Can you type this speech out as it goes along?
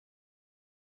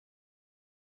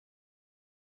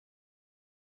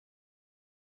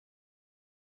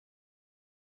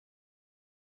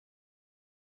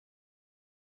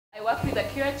I work with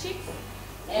AkiraChix,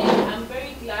 and I'm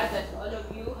very glad that all of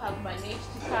you have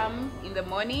managed to come in the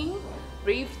morning,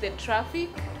 braved the traffic,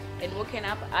 and woken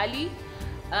up early.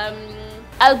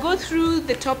 I'll go through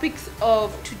the topics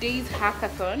of today's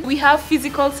hackathon. We have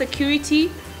physical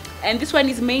security, and this one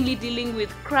is mainly dealing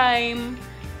with crime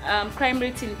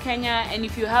rates in Kenya, and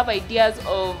if you have ideas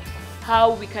of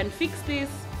how we can fix this,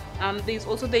 there's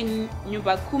also the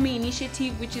Nyumba Kumi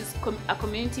initiative, which is a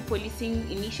community policing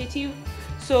initiative.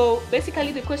 So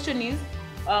basically the question is,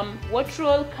 what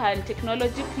role can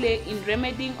technology play in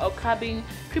remedying or curbing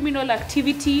criminal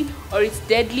activity or its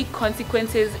deadly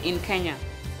consequences in Kenya?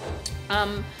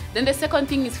 Then the second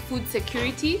thing is food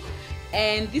security,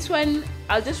 and this one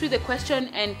I'll just read the question.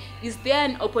 And is there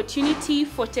an opportunity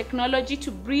for technology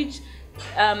to bridge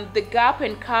the gap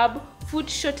and curb food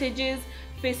shortages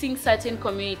facing certain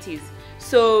communities?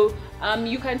 So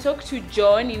you can talk to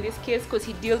John in this case, because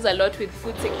he deals a lot with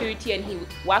food security and he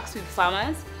works with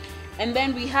farmers. And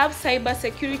then we have cyber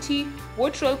security.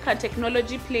 What role can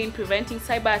technology play in preventing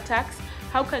cyber attacks?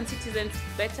 How can citizens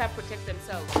better protect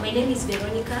themselves? My name is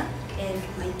Veronica and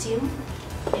my team,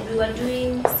 and we were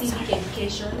doing civic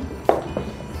education.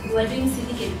 We were doing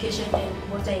civic education and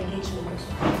voter engagement.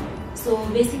 So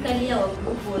basically our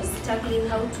group was tackling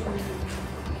how to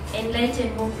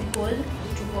enlighten more people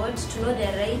to vote, to know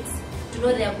their rights, to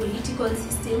know their political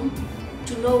system,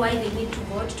 to know why they need to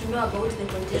vote, to know about the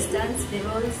contestants, the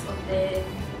roles of the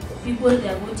people they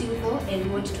are voting for,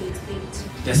 and what to expect.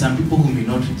 There are some people who may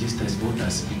not register as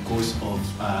voters because of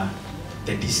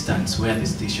the distance where the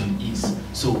station is.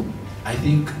 So I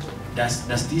think, does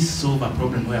this solve a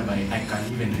problem whereby I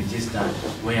can even register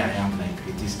where I am, like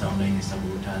register online as a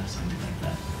voter, something like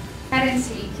that?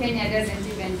 Currently, Kenya doesn't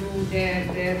even do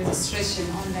the registration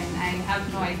online. I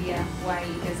have no idea why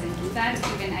it doesn't do that.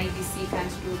 Even IBC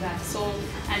can't do that. So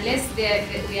unless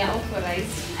we are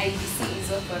authorized, IBC is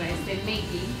authorized, then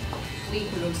maybe we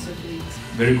could also do it.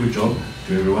 Very good job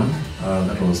to everyone.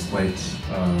 That was quite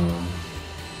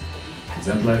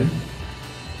exemplary.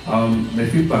 My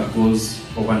feedback goes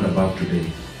over and above today.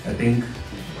 I think,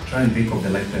 try and think of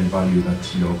the lifetime value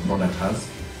that your product has.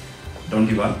 Don't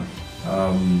give up.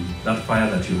 That fire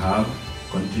that you have,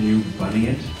 continue burning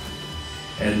it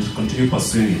and continue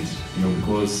pursuing it,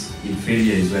 because in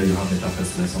failure is where you have the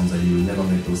toughest lessons and you will never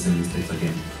make those same mistakes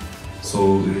again.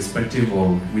 So irrespective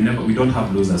of, we don't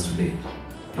have losers today.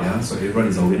 Yeah, so everyone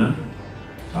is a winner.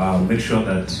 Make sure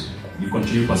that you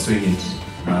continue pursuing it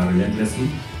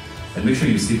relentlessly, and make sure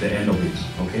you see the end of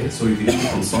it. Okay, so if you need to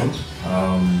consult,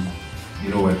 you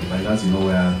know where to find us, you know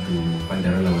where to find the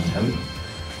relevant help.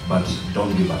 But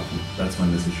don't give up. That's my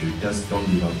message to you. Just don't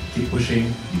give up. Keep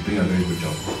pushing. You're doing a very good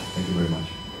job. Thank you very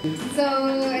much.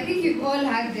 So I think you've all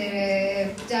heard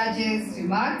the judges'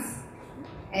 remarks,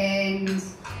 and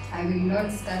I will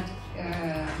not start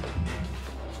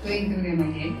going through them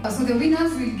again. So the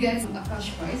winners will get a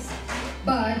cash prize,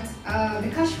 but the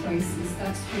cash prize is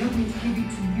that we're not going to give it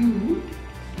to you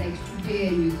like today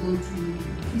and you go to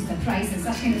Mr. Price and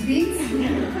such kind of things,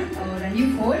 or a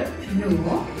new phone.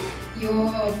 No.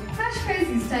 Your cash prize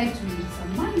is tied to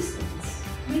some milestones.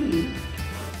 Meaning,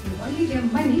 you only get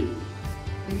money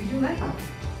when you do what?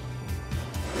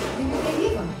 When you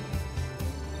deliver.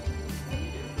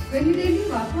 When you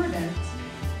deliver a product.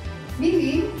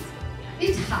 Meaning,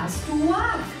 it has to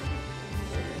work.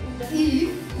 If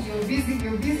you're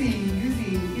busy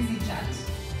using EasyChat,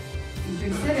 in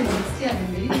 27 next year when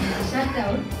the internet is shut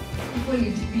down, people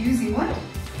need to be using what?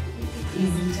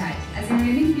 EasyChat. As in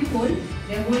many people,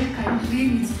 the whole country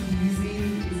needs to be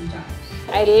using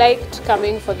EasyChat. I liked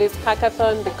coming for this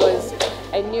hackathon because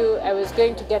I knew I was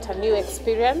going to get a new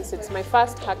experience. It's my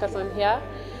first hackathon here.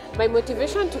 My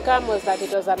motivation to come was that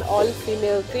it was an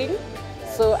all-female thing.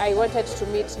 So I wanted to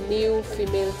meet new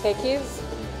female techies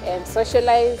and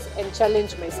socialize and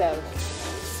challenge myself.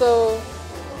 So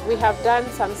we have done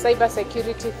some cyber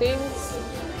security things.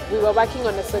 We were working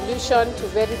on a solution to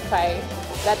verify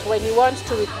that when you want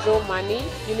to withdraw money,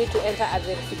 you need to enter a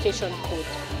verification code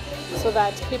so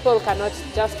that people cannot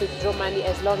just withdraw money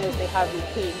as long as they have your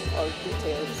PIN or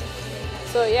details.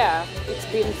 So yeah, it's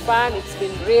been fun, it's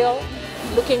been real.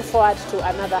 Looking forward to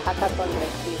another hackathon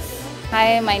like this.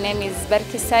 Hi, my name is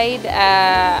Berki Said.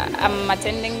 I'm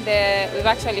attending we've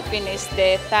actually finished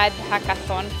the third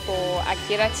hackathon for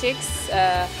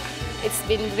AkiraChix. It's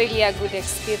been really a good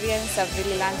experience. I've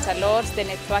really learned a lot. The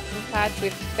networking part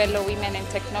with fellow women in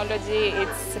technology,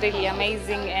 it's really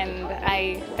amazing, and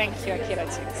I thank you,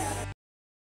 AkiraChix.